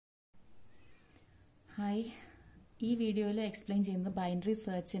Hi, ഈ വീഡിയോയിൽ explain ചെയ്യുന്നത് ബൈനറി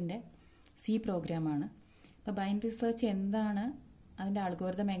സെർച്ചിൻ്റെ സി പ്രോഗ്രാമാണ്. അപ്പോൾ ബൈനറി സെർച്ച് എന്താണ്, അതിൻ്റെ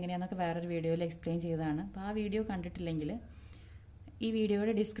അൽഗോരിതം എങ്ങനെയാണെന്നൊക്കെ വേറൊരു വീഡിയോയിൽ എക്സ്പ്ലെയിൻ ചെയ്തതാണ്. അപ്പോൾ ആ വീഡിയോ കണ്ടിട്ടില്ലെങ്കിൽ ഈ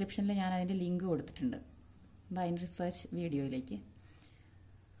വീഡിയോയുടെ ഡിസ്ക്രിപ്ഷനിൽ ഞാൻ അതിൻ്റെ ലിങ്ക് കൊടുത്തിട്ടുണ്ട് ബൈനറി സെർച്ച് വീഡിയോയിലേക്ക്.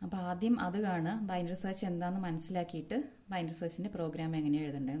 അപ്പോൾ ആദ്യം അത് കാണുക, ബൈനറി സെർച്ച് എന്താണെന്ന് മനസ്സിലാക്കിയിട്ട് ബൈനറി സെർച്ചിൻ്റെ പ്രോഗ്രാം എങ്ങനെയാണ്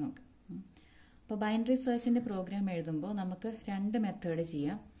എഴുതേണ്ടതെന്ന് നോക്കാം. അപ്പോൾ ബൈനറി സെർച്ചിൻ്റെ പ്രോഗ്രാം എഴുതുമ്പോൾ നമുക്ക് രണ്ട് മെത്തേഡ്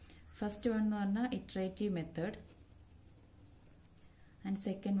ചെയ്യാം. ഫസ്റ്റ് വൺ എന്ന് പറഞ്ഞാൽ iterative method and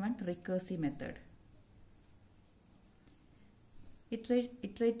second one recursive method.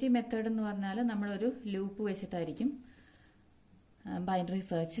 Iterative method എന്ന് പറഞ്ഞാൽ നമ്മളൊരു ലൂപ്പ് വെച്ചിട്ടായിരിക്കും ബൈനറി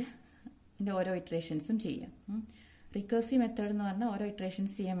സെർച്ച് ഓരോ ഇറ്ററേഷൻസും ചെയ്യാം. റിക്കേഴ്സീവ് മെത്തേഡ് എന്ന് പറഞ്ഞാൽ ഓരോ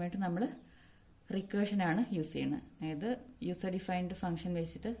ഇറ്ററേഷൻസ് ചെയ്യാൻ വേണ്ടി നമ്മൾ റിക്കേഴ്ഷനാണ് യൂസ് ചെയ്യുന്നത്. അതായത് യൂസർ ഡിഫൈൻഡ് ഫംഗ്ഷൻ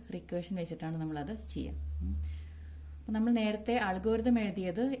വെച്ചിട്ട് റിക്കേഴ്ഷൻ വെച്ചിട്ടാണ് നമ്മളത് ചെയ്യുക. അപ്പോൾ നമ്മൾ നേരത്തെ അൽഗോരിതം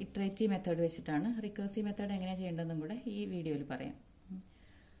എഴുതിയത് ഇറ്ററേറ്റീവ് മെത്തേഡ് വെച്ചിട്ടാണ്. റിക്കേഴ്സീവ് മെത്തേഡ് എങ്ങനെയാണ് ചെയ്യേണ്ടതെന്നും കൂടെ ഈ വീഡിയോയിൽ പറയാം.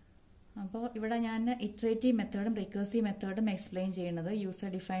 അപ്പോൾ ഇവിടെ ഞാൻ ഇറ്ററേറ്റീവ് മെത്തേഡും റിക്കേഴ്സീവ് മെത്തേഡും എക്സ്പ്ലെയിൻ ചെയ്യുന്നത് യൂസർ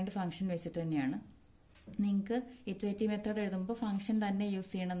ഡിഫൈൻഡ് ഫംഗ്ഷൻ വെച്ചിട്ട് തന്നെയാണ്. നിങ്ങൾക്ക് ഇറ്ററേറ്റീവ് മെത്തേഡ് എഴുതുമ്പോൾ ഫംഗ്ഷൻ തന്നെ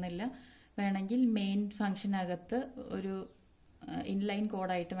യൂസ് ചെയ്യണമെന്നില്ല. വേണമെങ്കിൽ മെയിൻ ഫംഗ്ഷനകത്ത് ഒരു ഇൻലൈൻ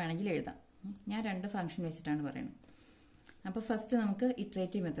കോഡായിട്ട് വേണമെങ്കിൽ എഴുതാം. ഞാൻ രണ്ട് ഫംഗ്ഷൻ വെച്ചിട്ടാണ് പറയുന്നത്. അപ്പോൾ ഫസ്റ്റ് നമുക്ക്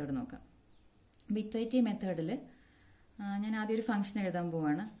ഇറ്ററേറ്റീവ് മെത്തേഡ് നോക്കാം. അപ്പോൾ ഇറ്ററേറ്റീവ് മെത്തേഡിൽ ഞാൻ ആദ്യം ഒരു ഫംഗ്ഷൻ എഴുതാൻ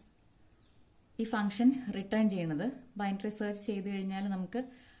പോവാണ്. ഈ ഫംഗ്ഷൻ റിട്ടേൺ ചെയ്യുന്നത് ബൈനറി സെർച്ച് ചെയ്ത് കഴിഞ്ഞാൽ നമുക്ക്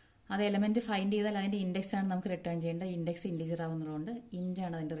അത് എലമെന്റ് ഫൈൻഡ് ചെയ്താൽ അതിന്റെ ഇൻഡെക്സ് ആണ് നമുക്ക് റിട്ടേൺ ചെയ്യേണ്ടത്. ഇൻഡെക്സ് ഇൻഡിജർ ആവുന്നതുകൊണ്ട് ഇന്റ്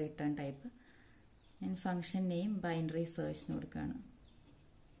ആണ് അതിന്റെ റിട്ടേൺ ടൈപ്പ്. ഞാൻ ഫംഗ്ഷൻ നെയിം ബൈനറി സെർച്ച് എന്ന് കൊടുക്കുകയാണ്.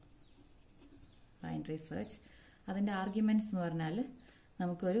 ബൈനറി സെർച്ച് അതിന്റെ ആർഗ്യുമെന്റ്സ് എന്ന് പറഞ്ഞാൽ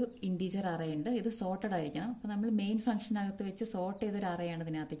നമുക്കൊരു ഇൻഡിജർ അറേ ഉണ്ട്. ഇത് സോർട്ടഡ് ആയിരിക്കണം. അപ്പോൾ നമ്മൾ മെയിൻ ഫംഗ്ഷനകത്ത് വെച്ച് സോർട്ട് ചെയ്തൊരു അറേയാണ്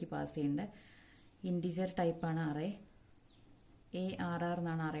ഇതിനകത്തേക്ക് പാസ് ചെയ്യേണ്ടത്. ഇൻഡിജർ ടൈപ്പാണ് അറേ. ARR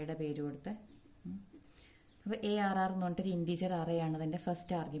എന്നാണ് അറേയുടെ പേര് കൊടുത്തത്. അപ്പോൾ ARR എന്ന് പറഞ്ഞിട്ടൊരു ഇൻഡിജർ അറേയാണ് അതിന്റെ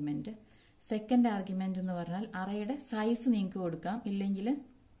ഫസ്റ്റ് ആർഗ്യുമെന്റ്. സെക്കൻഡ് ആർഗ്യുമെന്റ് എന്ന് പറഞ്ഞാൽ അറേയുടെ സൈസ് നിങ്ങൾക്ക് കൊടുക്കാം, ഇല്ലെങ്കിൽ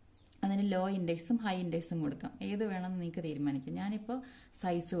അതിന് ലോ ഇൻഡെക്സും ഹൈ ഇൻഡെക്സും കൊടുക്കാം. ഏത് വേണമെന്ന് നിങ്ങൾക്ക് തീരുമാനിക്കാം. ഞാനിപ്പോൾ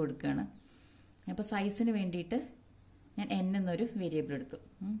സൈസ് കൊടുക്കുകയാണ്. അപ്പോൾ സൈസിന് വേണ്ടിയിട്ട് ഞാൻ n എന്നൊരു വേരിയബിൾ എടുത്തു.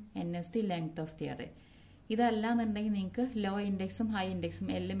 n is the length of the array. ഇതല്ലാന്നുണ്ടെങ്കിൽ നിങ്ങൾക്ക് ലോ ഇൻഡെക്സും ഹൈ ഇൻഡെക്സും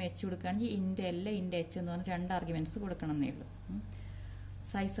എല്ലും എച്ച് കൊടുക്കുകയാണെങ്കിൽ ഇൻറ്റ് എൽ ഇൻറ്റ് എച്ച് എന്ന് പറഞ്ഞാൽ രണ്ട് ആർഗ്യുമെന്റ്സ് കൊടുക്കണം എന്നേ ഉള്ളൂ.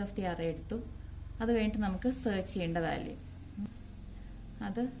 സൈസ് ഓഫ് ദി അറേ എടുത്തു. അത് കഴിഞ്ഞിട്ട് നമുക്ക് സെർച്ച് ചെയ്യേണ്ട വാല്യൂ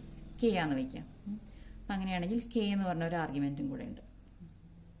അത് k ആണെന്ന് വയ്ക്കാം. അപ്പം അങ്ങനെയാണെങ്കിൽ k എന്ന് പറഞ്ഞ ഒരു ആർഗ്യുമെന്റും കൂടെ ഉണ്ട്.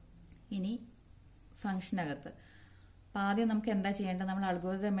 ഇനി ഫംഗ്ഷനകത്ത് അപ്പം ആദ്യം നമുക്ക് എന്താ ചെയ്യേണ്ടത്? നമ്മൾ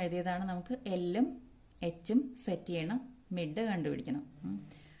അൽഗോരിതം എഴുതിയതാണ്. നമുക്ക് എല്ലും എച്ചും സെറ്റ് ചെയ്യണം, മിഡ് കണ്ടുപിടിക്കണം.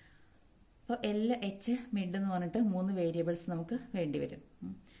 അപ്പോൾ എൽ എച്ച് മിഡ് എന്ന് പറഞ്ഞിട്ട് മൂന്ന് വേരിയബിൾസ് നമുക്ക് വേണ്ടി വരും.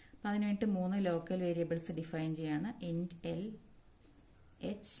 അപ്പം അതിന് വേണ്ടി മൂന്ന് ലോക്കൽ വേരിയബിൾസ് ഡിഫൈൻ ചെയ്യാണ്. ഇൻറ്റ് എൽ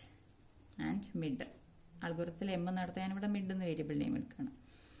എച്ച് ആൻഡ് മിഡ്. അൽഗോരിതത്തിൽ എം നടത്താൻ ഇവിടെ മിഡ് എന്ന് വേരിയബിൾ നെയിം എടുക്കണം.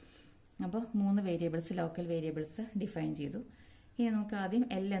 അപ്പോൾ മൂന്ന് വേരിയബിൾസ് ലോക്കൽ വേരിയബിൾസ് ഡിഫൈൻ ചെയ്തു. ഇനി നമുക്ക് ആദ്യം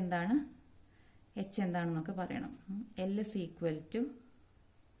എൽ എന്താണ് എച്ച് എന്താണെന്നൊക്കെ പറയണം. L is equal to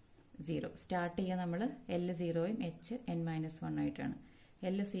 0. Start ചെയ്യുക നമ്മൾ എൽ 0യും എച്ച് n-1 ആയിട്ടാണ്.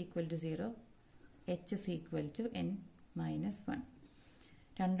 L is equal to 0, H is equal to n-1.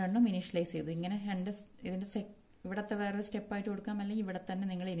 രണ്ടെണ്ണം ഇനീഷ്യലൈസ് ചെയ്തു. ഇങ്ങനെ ഇതിന്റെ ഇവിടത്തെ വേറൊരു സ്റ്റെപ്പായിട്ട് കൊടുക്കാം, അല്ലെങ്കിൽ ഇവിടെ തന്നെ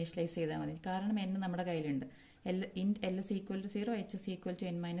നിങ്ങൾ ഇനീഷ്യലൈസ് ചെയ്താൽ മതി. കാരണം n നമ്മുടെ കയ്യിലുണ്ട്. L is equal to 0, H is equal to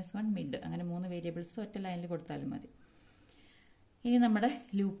n-1, mid. അങ്ങനെ മൂന്ന് വേരിയബിൾസ് ഒറ്റ ലൈനിൽ കൊടുത്താലും മതി. ഇനി നമ്മുടെ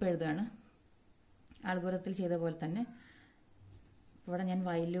ലൂപ്പ് എഴുതുകയാണ്. അൽഗോരിതത്തിൽ ചെയ്ത പോലെ തന്നെ ഇവിടെ ഞാൻ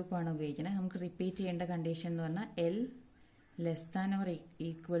വൈൽ ലൂപ്പാണ് ഉപയോഗിക്കുന്നത്. നമുക്ക് റിപ്പീറ്റ് ചെയ്യേണ്ട കണ്ടീഷൻ എന്ന് പറഞ്ഞാൽ L less than or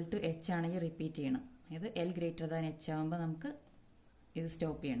equal to H ആണെങ്കിൽ റിപ്പീറ്റ് ചെയ്യണം. അതായത് L ഗ്രേറ്റർ ദാൻ എച്ച് ആകുമ്പോൾ നമുക്ക് ഇത്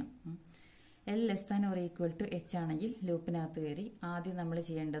സ്റ്റോപ്പ് ചെയ്യണം. L less than or equal to H ആണെങ്കിൽ ലൂപ്പിനകത്ത് കയറി ആദ്യം നമ്മൾ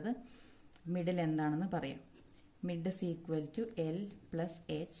ചെയ്യേണ്ടത് മിഡിൽ എന്താണെന്ന് പറയാം. Mid is equal to L plus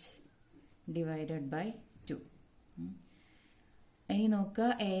H divided by 2. ഇനി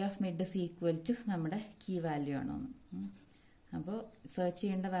നോക്കുക A of mid is equal to നമ്മുടെ കീ വാല്യൂ ആണോ എന്ന്. അപ്പോൾ സെർച്ച്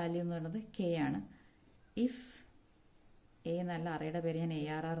ചെയ്യേണ്ട വാല്യൂ എന്ന് പറയുന്നത് K ആണ്. ഇഫ് A എന്നല്ല, അറേയുടെ പേര് ഞാൻ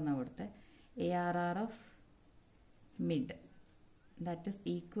ARR എന്നാണ് കൊടുത്തത്. ARR of mid that is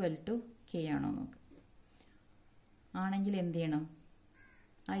equal to K ആണോ നോക്ക്. ആണെങ്കിൽ എന്ത് ചെയ്യണം?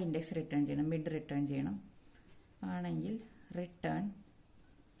 ആ ഇൻഡെക്സ് റിട്ടേൺ ചെയ്യണം, മിഡ് റിട്ടേൺ ചെയ്യണം. ആണെങ്കിൽ റിട്ടേൺ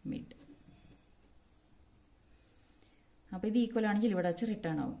മിഡ്. അപ്പോൾ ഇത് ഈക്വൽ ആണെങ്കിൽ ഇവിടെ വെച്ച്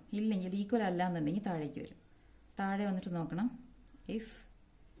റിട്ടേൺ ആവും. ഇല്ലെങ്കിൽ ഈക്വൽ അല്ല എന്നുണ്ടെങ്കിൽ താഴേക്ക് വരും. താഴെ വന്നിട്ട് നോക്കണം if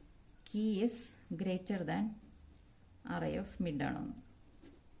key is greater than array of mid ആണോ.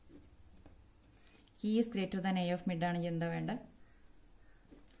 Key is greater than A of mid ആണെങ്കിൽ എന്താ വേണ്ട?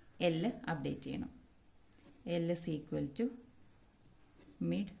 എൽ അപ്ഡേറ്റ് ചെയ്യണം. L is equal to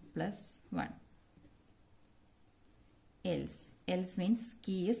mid plus 1. else means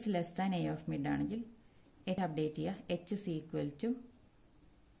key is less than a of mid ആണെങ്കിൽ h update ചെയ്യുക, h is equal to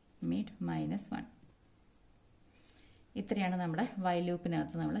mid minus 1. ഇത്രയാണ് നമ്മുടെ while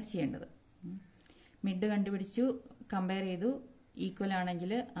ലൂപ്പിനകത്ത് നമ്മൾ ചെയ്യേണ്ടത്. മിഡ് കണ്ടുപിടിച്ചു, കമ്പയർ ചെയ്തു, ഈക്വൽ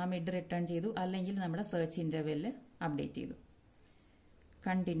ആണെങ്കിൽ ആ മിഡ് റിട്ടേൺ ചെയ്തു, അല്ലെങ്കിൽ നമ്മുടെ സെർച്ച് ഇന്റർവെല്ലിൽ അപ്ഡേറ്റ് ചെയ്തു.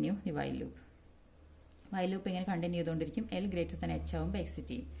 Continue the while loop. While loop ഇങ്ങനെ കണ്ടിന്യൂ ചെയ്തുകൊണ്ടിരിക്കും. എൽ ഗ്രേറ്റർ ദാൻ എച്ച് ആവുമ്പോൾ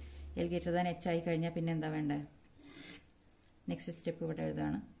എക്സിറ്റ് ചെയ്യും. എൽ ഗ്രേറ്റർ ദാൻ എച്ച് ആയി കഴിഞ്ഞാൽ പിന്നെ എന്താ വേണ്ടത്? നെക്സ്റ്റ് സ്റ്റെപ്പ് ഇവിടെ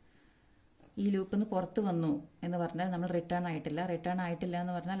എഴുതാണ്. ഈ ലൂപ്പിൽ നിന്ന് പുറത്ത് വന്നു എന്ന് പറഞ്ഞാൽ നമ്മൾ റിട്ടേൺ ആയിട്ടില്ല. റിട്ടേൺ ആയിട്ടില്ല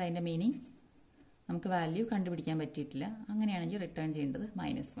എന്ന് പറഞ്ഞാൽ അതിൻ്റെ മീനിങ് നമുക്ക് വാല്യൂ കണ്ടുപിടിക്കാൻ പറ്റിയിട്ടില്ല. അങ്ങനെയാണെങ്കിൽ റിട്ടേൺ ചെയ്യേണ്ടത്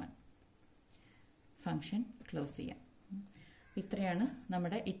 -1. ഫംഗ്ഷൻ ക്ലോസ് ചെയ്യാം. ഇത്രയാണ്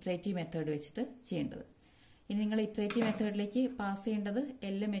നമ്മുടെ ഇറ്ററേറ്റീവ് മെത്തേഡ് വെച്ചിട്ട് ചെയ്യേണ്ടത്. ഇനി നിങ്ങൾ ഇറ്ററേറ്റീവ് മെത്തേഡിലേക്ക് പാസ് ചെയ്യേണ്ടത്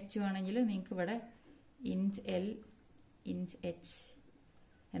എല്ലും എച്ചും ആണെങ്കിൽ നിങ്ങൾക്ക് ഇവിടെ int l int h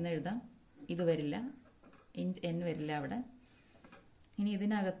എന്നെഴുതാം. ഇത് വരില്ല, int n വരില്ല അവിടെ. ഇനി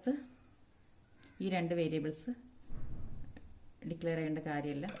ഇതിനകത്ത് ഈ രണ്ട് വേരിയബിൾസ് ഡിക്ലെയർ ചെയ്യേണ്ട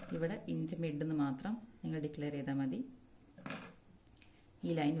കാര്യമില്ല. ഇവിടെ int mid എന്ന് മാത്രം നിങ്ങൾ ഡിക്ലെയർ ചെയ്താൽ മതി.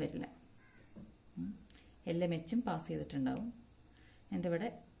 ഈ ലൈൻ വരില്ല. എല്ലും എച്ചും പാസ് ചെയ്തിട്ടുണ്ടാവും. എന്നിട്ട് ഇവിടെ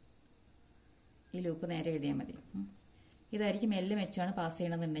ഈ ലൂപ്പ് നേരെ എഴുതിയാൽ മതി. ഇതായിരിക്കും എല്ലും എച്ചാണ് പാസ്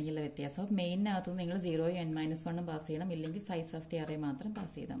ചെയ്യണമെന്നുണ്ടെങ്കിൽ വ്യത്യാസം. മെയിനകത്ത് നിങ്ങൾ 0യും n-1 പാസ് ചെയ്യണം, ഇല്ലെങ്കിൽ സൈസ് ഓഫ് ദി അറേ മാത്രം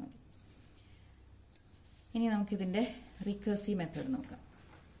പാസ് ചെയ്താൽ മതി. ഇനി നമുക്കിതിന്റെ റിക്കേഴ്സീവ് മെത്തേഡ് നോക്കാം.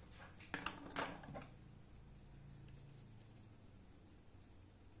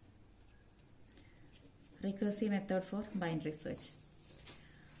 Recursive method for binary search.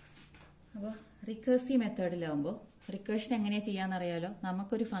 അപ്പോൾ റിക്കേഴ്സീവ് മെത്തേഡിലാവുമ്പോൾ റിക്കേഴ്ഷൻ എങ്ങനെയാണ് ചെയ്യാന്നറിയാലോ.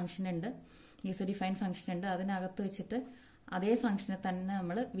 നമുക്കൊരു ഫംഗ്ഷൻ ഉണ്ട്, യൂസർ ഡിഫൈൻ ഫംഗ്ഷൻ ഉണ്ട്. അതിനകത്ത് വെച്ചിട്ട് അതേ ഫംഗ്ഷനെ തന്നെ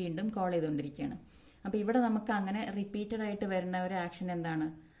നമ്മൾ വീണ്ടും കോൾ ചെയ്തുകൊണ്ടിരിക്കുകയാണ്. അപ്പോൾ ഇവിടെ നമുക്ക് അങ്ങനെ റിപ്പീറ്റഡ് ആയിട്ട് വരുന്ന ഒരു ആക്ഷൻ എന്താണ്?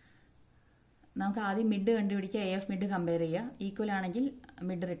 നമുക്ക് ആദ്യം മിഡ് കണ്ടുപിടിക്കുക, എ ഓഫ് മിഡ് കമ്പയർ ചെയ്യുക. ഈക്വൽ ആണെങ്കിൽ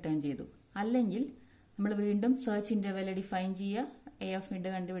മിഡ് റിട്ടേൺ ചെയ്തു. അല്ലെങ്കിൽ നമ്മൾ വീണ്ടും സെർച്ച് ഇന്റർവെൽ ഡിഫൈൻ ചെയ്യുക, എ ഓഫ്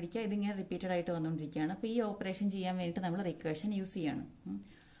മിഡ് കണ്ടുപിടിക്കുക. ഇതിങ്ങനെ റിപ്പീറ്റഡ് ആയിട്ട് വന്നുകൊണ്ടിരിക്കുകയാണ്. അപ്പോൾ ഈ ഓപ്പറേഷൻ ചെയ്യാൻ വേണ്ടിയിട്ട് നമ്മൾ റിക്കേർഷൻ യൂസ് ചെയ്യാണ്.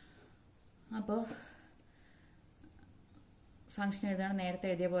 അപ്പോൾ ഫംഗ്ഷൻ എഴുതാണ് നേരത്തെ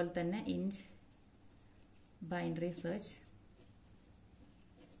എഴുതിയ പോലെ തന്നെ int ബൈനറി സെർച്ച്.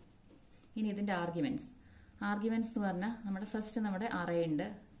 ഇനി ഇതിന്റെ ആർഗ്യുമെന്റ്സ് എന്ന് പറഞ്ഞാൽ നമ്മുടെ ഫസ്റ്റ് നമ്മുടെ അറേ ഉണ്ട്,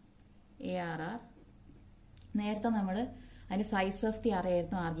 ARR. നേരത്തെ നമ്മൾ അതിന്റെ സൈസ് ഓഫ് ദി അറേ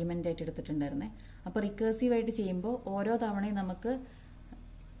ആയിരുന്നു ആർഗ്യുമെന്റ് ആയിട്ട് എടുത്തിട്ടുണ്ടായിരുന്നത്. അപ്പോൾ റിക്കേഴ്സീവ് ആയിട്ട് ചെയ്യുമ്പോൾ ഓരോ തവണയും നമുക്ക്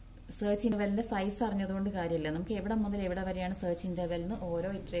സെർച്ച് ഇന്റർവെല്ലിന്റെ സൈസ് അറിഞ്ഞതുകൊണ്ട് കാര്യമില്ല. നമുക്ക് എവിടെ മുതൽ എവിടെ വരെയാണ് സെർച്ച് ഇന്റർവെൽ എന്ന് ഓരോ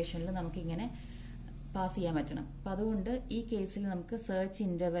ഇറ്ററേഷനിലും നമുക്ക് ഇങ്ങനെ പാസ് ചെയ്യാൻ പറ്റണം. അപ്പം അതുകൊണ്ട് ഈ കേസിൽ നമുക്ക് സെർച്ച്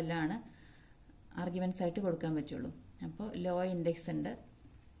ഇന്റർവെല്ലാണ് ആർഗ്യുമെന്റ്സ് ആയിട്ട് കൊടുക്കാൻ പറ്റുള്ളൂ. അപ്പോൾ ലോ ഇൻഡെക്സ് ഉണ്ട്,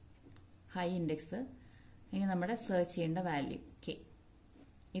 ഹൈ ഇൻഡെക്സ്, ഇനി നമ്മുടെ സെർച്ച് ചെയ്യേണ്ട വാല്യൂ k.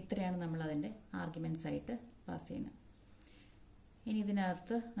 ഇത്രയാണ് നമ്മൾ അതിന്റെ ആർഗ്യുമെന്റ്സ് ആയിട്ട് പാസ് ചെയ്യുന്നത്. ഇനി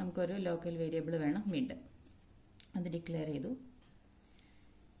ഇതിനകത്ത് നമുക്കൊരു ലോക്കൽ വേരിയബിൾ വേണം, മിഡ്. അത് ഡിക്ലെയർ ചെയ്തു.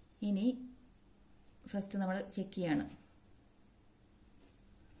 ഇനി ഫസ്റ്റ് നമ്മൾ ചെക്ക് ചെയ്യാണ്.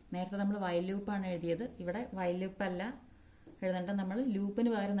 നേരത്തെ നമ്മൾ വൈൽ ലൂപ്പാണ് എഴുതിയത്, ഇവിടെ വൈൽ ലൂപ്പ് അല്ല എഴുതേണ്ട, നമ്മൾ ലൂപ്പിന്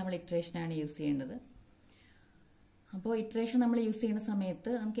പകരം നമ്മൾ ഇറ്ററേഷനാണ് യൂസ് ചെയ്യേണ്ടത്. അപ്പോൾ ഇറ്ററേഷൻ നമ്മൾ യൂസ് ചെയ്യുന്ന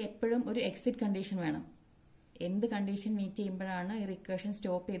സമയത്ത് നമുക്ക് എപ്പോഴും ഒരു എക്സിറ്റ് കണ്ടീഷൻ വേണം. എന്ത് കണ്ടീഷൻ മീറ്റ് ചെയ്യുമ്പോഴാണ് ഈ റിക്കേർഷൻ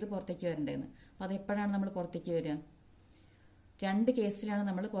സ്റ്റോപ്പ് ചെയ്ത് പുറത്തേക്ക് വരേണ്ടതെന്ന്. അപ്പോൾ അതെപ്പോഴാണ് നമ്മൾ പുറത്തേക്ക് വരിക? രണ്ട് കേസിലാണ്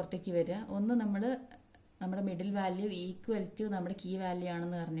നമ്മൾ പുറത്തേക്ക് വരിക. ഒന്ന് നമ്മൾ നമ്മുടെ മിഡിൽ വാല്യൂ ഈക്വൽ ടു നമ്മുടെ കീ വാല്യൂ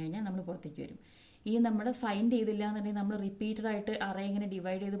ആണെന്ന് പറഞ്ഞു കഴിഞ്ഞാൽ നമ്മൾ പുറത്തേക്ക് വരും. ഇനി നമ്മൾ ഫൈൻഡ് ചെയ്തില്ല എന്നുണ്ടെങ്കിൽ നമ്മൾ റിപ്പീറ്റഡ് ആയിട്ട് അറേ ഇങ്ങനെ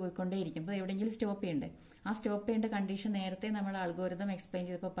ഡിവൈഡ് ചെയ്ത് പോയിക്കൊണ്ടേയിരിക്കും. അപ്പോൾ എവിടെയെങ്കിലും സ്റ്റോപ്പ് ചെയ്യണ്ടേ? ആ സ്റ്റോപ്പ് ചെയ്യേണ്ട കണ്ടീഷൻ നേരത്തെ നമ്മൾ അൽഗോരിതം എക്സ്പ്ലെയിൻ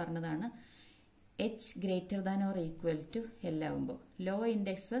ചെയ്തപ്പോൾ പറഞ്ഞതാണ്. h greater than or equal to l ആവുമ്പോൾ ലോ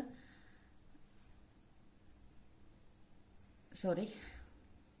ഇൻഡെക്സ്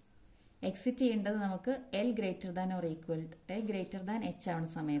എക്സിറ്റ് ചെയ്യേണ്ടത് നമുക്ക് l greater than or equal l greater than h ആവുന്ന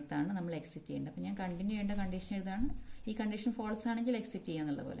സമയത്താണ് നമ്മൾ എക്സിറ്റ് ചെയ്യേണ്ടത്. അപ്പം ഞാൻ കണ്ടിന്യൂ ചെയ്യേണ്ട കണ്ടീഷൻ എഴുതാണ്. ഈ കണ്ടീഷൻ ഫോൾസ് ആണെങ്കിൽ എക്സിറ്റ്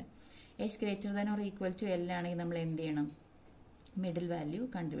ചെയ്യാന്നുള്ള പോലെ. h greater than or equal to l ആണെങ്കിൽ നമ്മൾ എന്ത് ചെയ്യണം? മിഡിൽ വാല്യൂ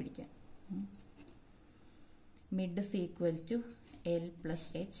കണ്ടുപിടിക്കാം. Mid is equal to l plus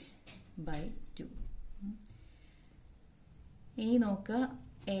h by 2. ഇനി നോക്കുക,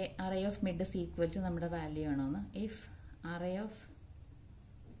 array of mid is equal to നമ്മുടെ വാല്യൂ ആണോന്ന്. if array of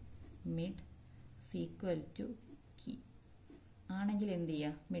mid is equal to key ആണെങ്കിൽ എന്ത്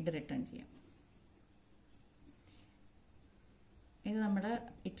ചെയ്യുക? മിഡ് റിട്ടേൺ ചെയ്യാം. ഇത് നമ്മുടെ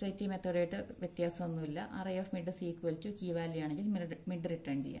ഇറ്ററേറ്റീവ് മെത്തേഡായിട്ട് വ്യത്യാസമൊന്നുമില്ല. array of mid is equal to key value ആണെങ്കിൽ മിഡ്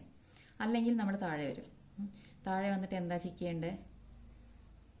റിട്ടേൺ ചെയ്യാം. അല്ലെങ്കിൽ നമ്മൾ താഴെ വരും. താഴെ വന്നിട്ട് എന്താ ചെക്ക് ചെയ്യേണ്ടത്?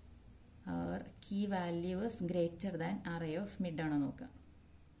 Key value is greater than array of mid ആണോ നോക്കുക.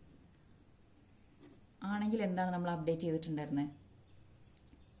 ആണെങ്കിൽ എന്താണ് നമ്മൾ അപ്ഡേറ്റ് ചെയ്തിട്ടുണ്ടായിരുന്നത്?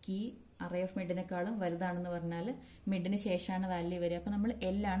 കീ അറേ ഓഫ് മിഡിനേക്കാളും വലുതാണെന്ന് പറഞ്ഞാൽ മിഡിന് ശേഷമാണ് വാല്യൂ വരിക. അപ്പോൾ നമ്മൾ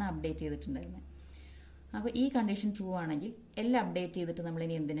എല്ലാണ് അപ്ഡേറ്റ് ചെയ്തിട്ടുണ്ടായിരുന്നത്. അപ്പോൾ ഈ കണ്ടീഷൻ ട്രൂ ആണെങ്കിൽ എല്ലാം അപ്ഡേറ്റ് ചെയ്തിട്ട് നമ്മൾ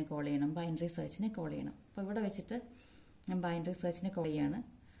ഇനി എന്തിനെ കോൾ ചെയ്യണം? ബൈനറി സെർച്ചിനെ കോൾ ചെയ്യണം. അപ്പോൾ ഇവിടെ വെച്ചിട്ട് ഞാൻ ബൈനറി സെർച്ചിനെ കോൾ ചെയ്യാണ്.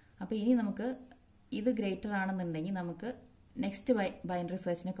 അപ്പോൾ ഇനി നമുക്ക് ഇത് ഗ്രേറ്റർ ആണെന്നുണ്ടെങ്കിൽ നമുക്ക് നെക്സ്റ്റ് ബൈനറി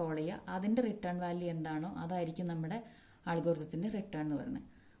സെർച്ചിനെ കോൾ ചെയ്യുക. അതിൻ്റെ റിട്ടേൺ വാല്യൂ എന്താണോ അതായിരിക്കും നമ്മുടെ അൽഗോരിതത്തിൻ്റെ റിട്ടേൺ എന്ന് പറയുന്നത്.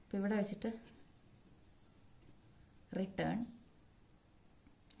 അപ്പോൾ ഇവിടെ വെച്ചിട്ട് റിട്ടേൺ,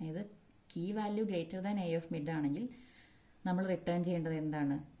 അതായത് key value greater than A of mid ആണെങ്കിൽ നമ്മൾ റിട്ടേൺ ചെയ്യേണ്ടത്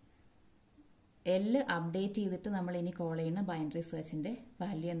എന്താണ്? എൽ അപ്ഡേറ്റ് ചെയ്തിട്ട് നമ്മൾ ഇനി കോൾ ചെയ്യുന്ന ബൈനറി സെർച്ചിൻ്റെ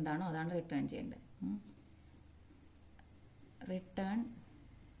വാല്യൂ എന്താണോ അതാണ് റിട്ടേൺ ചെയ്യേണ്ടത്. Return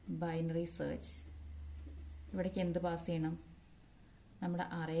binary search. ഇവിടേക്ക് എന്ത് പാസ് ചെയ്യണം? നമ്മുടെ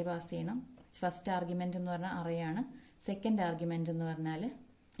അറേ പാസ് ചെയ്യണം. ഫസ്റ്റ് ആർഗ്യുമെന്റ് എന്ന് പറഞ്ഞാൽ അറേയാണ്, സെക്കൻഡ് ആർഗ്യുമെന്റ് എന്ന് പറഞ്ഞാൽ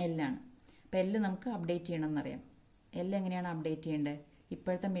എല്ലാണ്. അപ്പം എല്ല് നമുക്ക് അപ്ഡേറ്റ് ചെയ്യണം എന്നറിയാം. എല്ല് എങ്ങനെയാണ് അപ്ഡേറ്റ് ചെയ്യേണ്ടത്?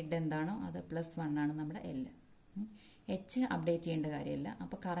 ഇപ്പോഴത്തെ മിഡ് എന്താണോ അത് +1 ആണ് നമ്മുടെ എല്ല്. എച്ച് അപ്ഡേറ്റ് ചെയ്യേണ്ട കാര്യമില്ല.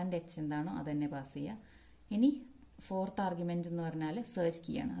 അപ്പോൾ കറണ്ട് എച്ച് എന്താണോ അത് തന്നെ പാസ് ചെയ്യുക. ഇനി ഫോർത്ത് ആർഗ്യുമെന്റ് എന്ന് പറഞ്ഞാൽ സെർച്ച്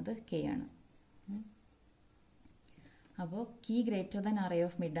കീ ആണ്, അത് കെ ആണ്. അപ്പോൾ key greater than array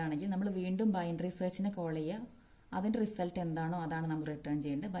of mid ആണെങ്കിൽ നമ്മൾ വീണ്ടും ബൈനറി സെർച്ചിനെ കോൾ ചെയ്യുക. അതിൻ്റെ റിസൾട്ട് എന്താണോ അതാണ് നമ്മൾ റിട്ടേൺ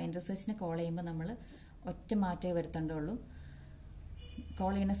ചെയ്യേണ്ടത്. ബൈനറി സെർച്ചിനെ കോൾ ചെയ്യുമ്പോൾ നമ്മൾ ഒറ്റ മാറ്റമേ വരുത്തേണ്ടുള്ളൂ.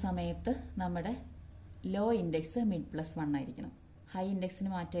 കോൾ ചെയ്യുന്ന സമയത്ത് നമ്മുടെ ലോ ഇൻഡെക്സ് മിഡ് +1 ആയിരിക്കണം. ഹൈ ഇൻഡെക്സിന്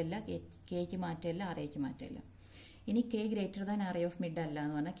മാറ്റമില്ല, കെക്ക് മാറ്റമില്ല, അറേക്ക് മാറ്റമില്ല. ഇനി K greater than array of mid അല്ല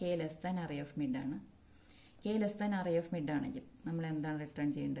എന്ന് പറഞ്ഞാൽ K less than array of mid ആണ്. K less than array of mid ആണെങ്കിൽ നമ്മൾ എന്താണ് റിട്ടേൺ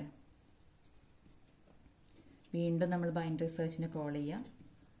ചെയ്യേണ്ടത്? വീണ്ടും നമ്മൾ ബൈനറി സെർച്ചിനെ കോൾ ചെയ്യുക.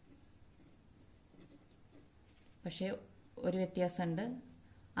 പക്ഷേ ഒരു വ്യത്യാസമുണ്ട്.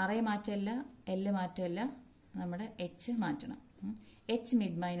 അറേ മാറ്റമില്ല, എല്ല് മാറ്റമില്ല, നമ്മുടെ എച്ച് മാറ്റണം. എച്ച്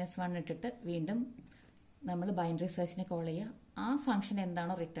മിഡ് -1 ഇട്ടിട്ട് വീണ്ടും നമ്മൾ ബൈനറി സെർച്ചിനെ കോൾ ചെയ്യുക. ആ ഫംഗ്ഷൻ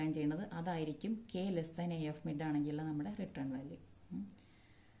എന്താണോ റിട്ടേൺ ചെയ്യുന്നത് അതായിരിക്കും K less than A of mid ആണെങ്കിലുള്ള നമ്മുടെ റിട്ടേൺ വാല്യൂ.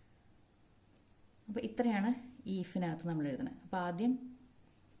 അപ്പോൾ ഇത്രയാണ് ഈ ഇഫിനകത്ത് നമ്മൾ എഴുതുന്നത്. അപ്പോൾ ആദ്യം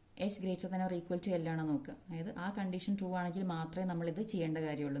H greater than or equal to L ആണോ നോക്കുക. അതായത് ആ കണ്ടീഷൻ ട്രൂ ആണെങ്കിൽ മാത്രമേ നമ്മൾ ഇത് ചെയ്യേണ്ട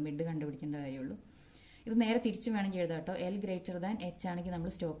കാര്യമുള്ളൂ, മിഡ് കണ്ടുപിടിക്കേണ്ട കാര്യമുള്ളൂ. ഇത് നേരെ തിരിച്ചും വേണമെങ്കിൽ എഴുതാം കേട്ടോ. എൽ ഗ്രേറ്റർ ദാൻ എച്ച് ആണെങ്കിൽ നമ്മൾ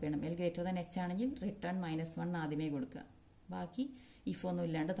സ്റ്റോപ്പ് ചെയ്യണം. എൽ ഗ്രേറ്റർ ദാൻ എച്ച് ആണെങ്കിൽ റിട്ടേൺ -1 ആദ്യമേ കൊടുക്കുക. ബാക്കി ഇഫ് ഒന്നും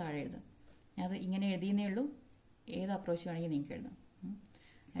ഇല്ലാണ്ട് താഴെ എഴുതാം. അത് ഇങ്ങനെ എഴുതിയെന്നേ ഉള്ളൂ. ഏത് അപ്രോച്ച് വേണമെങ്കിൽ നിങ്ങൾക്ക് എഴുതാം.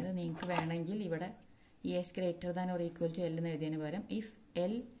 അതായത് നിങ്ങൾക്ക് വേണമെങ്കിൽ ഇവിടെ ഈ H greater than or equal to L എന്ന് എഴുതിയതിന് പകരം if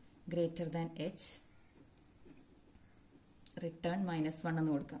L greater than H return -1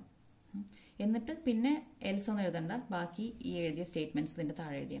 എന്ന് കൊടുക്കാം. എന്നിട്ട് പിന്നെ എൽസ് ഒന്നും എഴുതണ്ട, ബാക്കി ഈ എഴുതിയ സ്റ്റേറ്റ്മെന്റ്സ് ഇതിന്റെ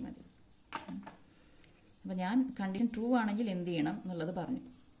താഴെ എഴുതിയാൽ മതി. അപ്പോൾ ഞാൻ കണ്ടീഷൻ ട്രൂ ആണെങ്കിൽ എന്ത് ചെയ്യണം എന്നുള്ളത് പറഞ്ഞു.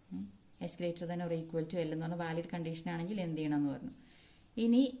 H greater than or equal to L എന്ന് പറഞ്ഞാൽ വാലിഡ് കണ്ടീഷൻ ആണെങ്കിൽ എന്ത് ചെയ്യണം എന്ന് പറഞ്ഞു.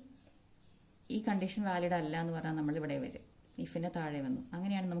 ഇനി ഈ കണ്ടീഷൻ വാലിഡ് അല്ല എന്ന് പറഞ്ഞാൽ നമ്മൾ ഇവിടെ വരും, ഇഫിന്റെ താഴെ വന്നു.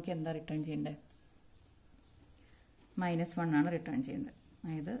 അങ്ങനെയാണ് നമുക്ക് എന്താ റിട്ടേൺ ചെയ്യേണ്ടത്? -1 ആണ് റിട്ടേൺ ചെയ്യേണ്ടത്.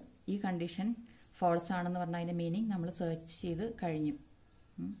 അതായത് ഈ കണ്ടീഷൻ ഫോൾസ് ആണെന്ന് പറഞ്ഞാൽ അതിന്റെ മീനിങ് നമ്മൾ സെർച്ച് ചെയ്ത് കഴിഞ്ഞു.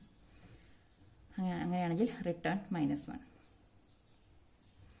 അങ്ങനെയാണെങ്കിൽ റിട്ടേൺ -1.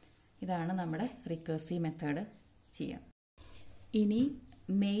 ഇതാണ് നമ്മുടെ റിക്കേഴ്സീവ് മെത്തേഡ് ചെയ്യാം. ഇനി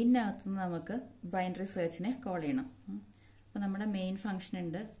മെയിനകത്തുനിന്ന് നമുക്ക് ബൈനറി സെർച്ചിനെ കോൾ ചെയ്യണം. അപ്പോൾ നമ്മുടെ മെയിൻ ഫംഗ്ഷൻ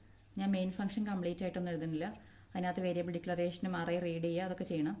ഉണ്ട്. ഞാൻ മെയിൻ ഫംഗ്ഷൻ കംപ്ലീറ്റ് ആയിട്ടൊന്നും എഴുതുന്നില്ല. അതിനകത്ത് വേരിയബിൾ ഡിക്ലറേഷനും അറേ റീഡ് ചെയ്യുക, അതൊക്കെ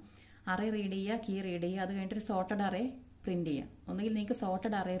ചെയ്യണം. അറേ റീഡ് ചെയ്യുക, കീ റീഡ് ചെയ്യുക, അത് കഴിഞ്ഞിട്ട് ഒരു സോർട്ടഡ് അറേ പ്രിന്റ് ചെയ്യാം. ഒന്നുകിൽ നിങ്ങൾക്ക്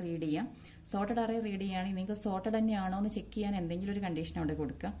സോർട്ടഡ് അറേ റീഡ് ചെയ്യാം. സോർട്ടഡ് അറേ റീഡ് ചെയ്യുകയാണെങ്കിൽ നിങ്ങൾക്ക് സോർട്ടഡ് തന്നെയാണോ എന്ന് ചെക്ക് ചെയ്യാൻ എന്തെങ്കിലും ഒരു കണ്ടീഷൻ അവിടെ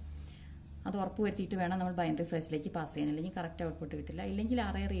കൊടുക്കുക. അത് ഉറപ്പ് വരുത്തിയിട്ട് വേണം നമ്മൾ ബൈനറി സെർച്ചിലേക്ക് പാസ് ചെയ്യാൻ, അല്ലെങ്കിൽ കറക്റ്റ് ഔട്ട്പുട്ട് കിട്ടില്ല. ഇല്ലെങ്കിൽ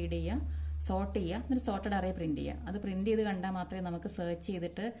അറേ റീഡ് ചെയ്യുക, സോർട്ട് ചെയ്യുക, എന്നിട്ട് സോർട്ടഡ് അറേ പ്രിന്റ് ചെയ്യുക. അത് പ്രിന്റ് ചെയ്ത് കണ്ടാൽ മാത്രമേ നമുക്ക് സെർച്ച്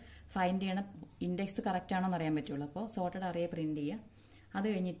ചെയ്തിട്ട് ഫൈൻഡ് ചെയ്യണ ഇൻഡെക്സ് കറക്റ്റ് ആണോ എന്ന് അറിയാൻ പറ്റുള്ളൂ. അപ്പോൾ സോർട്ടഡ് അറേ പ്രിന്റ് ചെയ്യുക. അത്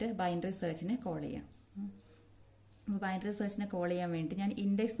കഴിഞ്ഞിട്ട് ബൈനറി സെർച്ചിനെ കോൾ ചെയ്യാം. അപ്പോൾ ബൈനറി സെർച്ചിനെ കോൾ ചെയ്യാൻ വേണ്ടി ഞാൻ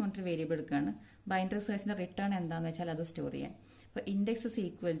ഇൻഡെക്സ് എന്ന് പറഞ്ഞിട്ട് വേരിയബിൾ എടുക്കുകയാണ്. ബൈനറി സെർച്ചിന്റെ റിട്ടേൺ എന്താണെന്ന് വെച്ചാൽ അത് സ്റ്റോർ ചെയ്യാൻ. അപ്പോൾ index is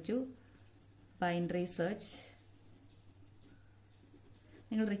equal to binary search.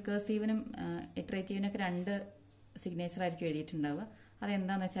 നിങ്ങൾ റിക്കേഴ്സീവിനും ഇറ്ററേറ്റീവിനൊക്കെ 2 സിഗ്നേച്ചർ ആയിരിക്കും എഴുതിയിട്ടുണ്ടാവുക.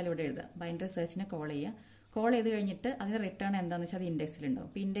 അതെന്താണെന്ന് വെച്ചാൽ ഇവിടെ എഴുതുക. ബൈനറി സെർച്ചിനെ കോൾ ചെയ്യുക. കോൾ ചെയ്ത് കഴിഞ്ഞിട്ട് അതിന്റെ റിട്ടേൺ എന്താണെന്ന് വെച്ചാൽ അത് ഇൻഡെക്സിലുണ്ടാവും.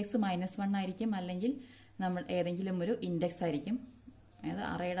 അപ്പോൾ ഇൻഡെക്സ് -1 ആയിരിക്കും, അല്ലെങ്കിൽ നമ്മൾ ഏതെങ്കിലും ഒരു ഇൻഡെക്സ് ആയിരിക്കും. അതായത്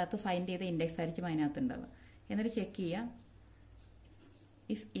അറേയുടെ അകത്ത് ഫൈൻഡ് ചെയ്ത ഇൻഡെക്സ് ആയിരിക്കും അതിനകത്ത് ഉണ്ടാവുക. എന്നിട്ട് ചെക്ക് ചെയ്യുക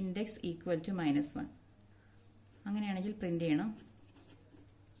ഇഫ് ഇൻഡെക്സ് ഈക്വൽ ടു -1. അങ്ങനെയാണെങ്കിൽ പ്രിന്റ് ചെയ്യണം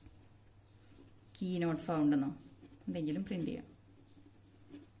കീ നോട്ട് ഫൗണ്ട് എന്നോ എന്തെങ്കിലും പ്രിന്റ് ചെയ്യാം.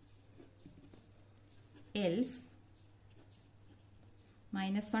 എൽസ്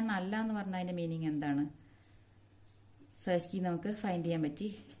 -1 അല്ല എന്ന് പറഞ്ഞാൽ അതിന്റെ മീനിങ് എന്താണ്? സെർച്ച് കീ നമുക്ക് ഫൈൻഡ് ചെയ്യാൻ പറ്റി.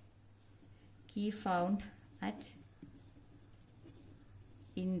 Key found at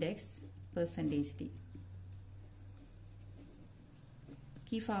index %d.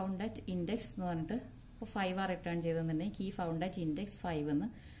 Key found at index എന്ന് പറഞ്ഞിട്ട് ഇപ്പോൾ 5 return ചെയ്തെന്നുണ്ടെങ്കിൽ key found at index 5 എന്ന്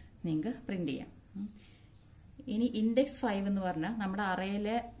നിങ്ങൾക്ക് പ്രിന്റ് ചെയ്യാം. ഇനി ഇൻഡെക്സ് 5 എന്ന് പറഞ്ഞാൽ നമ്മുടെ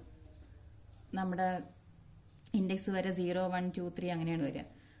അറയിലെ നമ്മുടെ ഇൻഡെക്സ് വരെ 0, 1, 2, 3 അങ്ങനെയാണ് വരിക.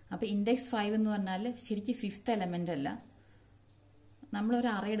 അപ്പൊ ഇൻഡെക്സ് 5 എന്ന് പറഞ്ഞാൽ ശരിക്കും 5th എലമെന്റ് അല്ല. നമ്മളൊരു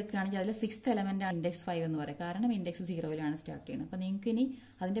അറ എടുക്കുകയാണെങ്കിൽ അതിൽ 6th എലമെന്റ് ആണ് ഇൻഡെക്സ് 5 എന്ന് പറയുക. കാരണം ഇൻഡെക്സ് 0യിലാണ് സ്റ്റാർട്ട് ചെയ്യുന്നത്. അപ്പൊ നിങ്ങൾക്ക് ഇനി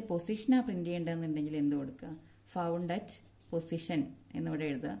അതിന്റെ പൊസിഷനാണ് പ്രിന്റ് ചെയ്യേണ്ടതെന്നുണ്ടെങ്കിൽ എന്ത് കൊടുക്കുക? ഫൗണ്ട് അറ്റ് പൊസിഷൻ എന്നിവിടെ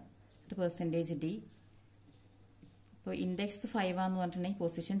എഴുതുക. %d. ഇപ്പോൾ ഇൻഡെക്സ് 5 ആന്ന് പറഞ്ഞിട്ടുണ്ടെങ്കിൽ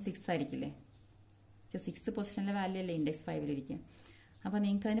പൊസിഷൻ 6 ആയിരിക്കില്ലേ? 6th പൊസിഷനിലെ വാല്യൂ അല്ലേ ഇൻഡെക്സ് 5ലിരിക്കുക. അപ്പൊ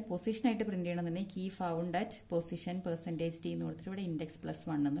നിങ്ങൾക്ക് അതിന്റെ പൊസിഷനായിട്ട് പ്രിന്റ് ചെയ്യണമെന്നുണ്ടെങ്കിൽ key found at position %d എന്ന് കൊടുത്തിട്ട് ഇവിടെ ഇൻഡെക്സ്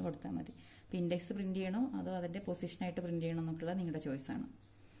 +1 എന്ന് കൊടുത്താൽ മതി. അപ്പൊ ഇൻഡെക്സ് പ്രിന്റ് ചെയ്യണോ അതോ അതിന്റെ പൊസിഷനായിട്ട് പ്രിന്റ് ചെയ്യണോ എന്നൊക്കെയുള്ള നിങ്ങളുടെ ചോയ്സ് ആണ്.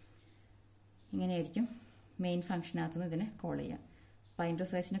 ഇങ്ങനെയായിരിക്കും മെയിൻ ഫംഗ്ഷനകത്തുനിന്ന് ഇതിനെ കോൾ ചെയ്യുക. ഫൈൻഡ്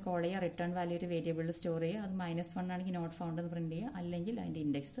റിസർച്ചിന് കോൾ ചെയ്യുക, റിട്ടേൺ വാല്യൂ ഒരു വേരിയബിളിൽ സ്റ്റോർ ചെയ്യുക. അത് -1 ആണെങ്കിൽ നോട്ട് ഫൗണ്ട് എന്ന് പ്രിന്റ് ചെയ്യുക, അല്ലെങ്കിൽ അതിന്റെ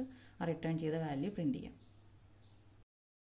ഇൻഡെക്സ് റിട്ടേൺ ചെയ്ത വാല്യൂ പ്രിന്റ് ചെയ്യുക.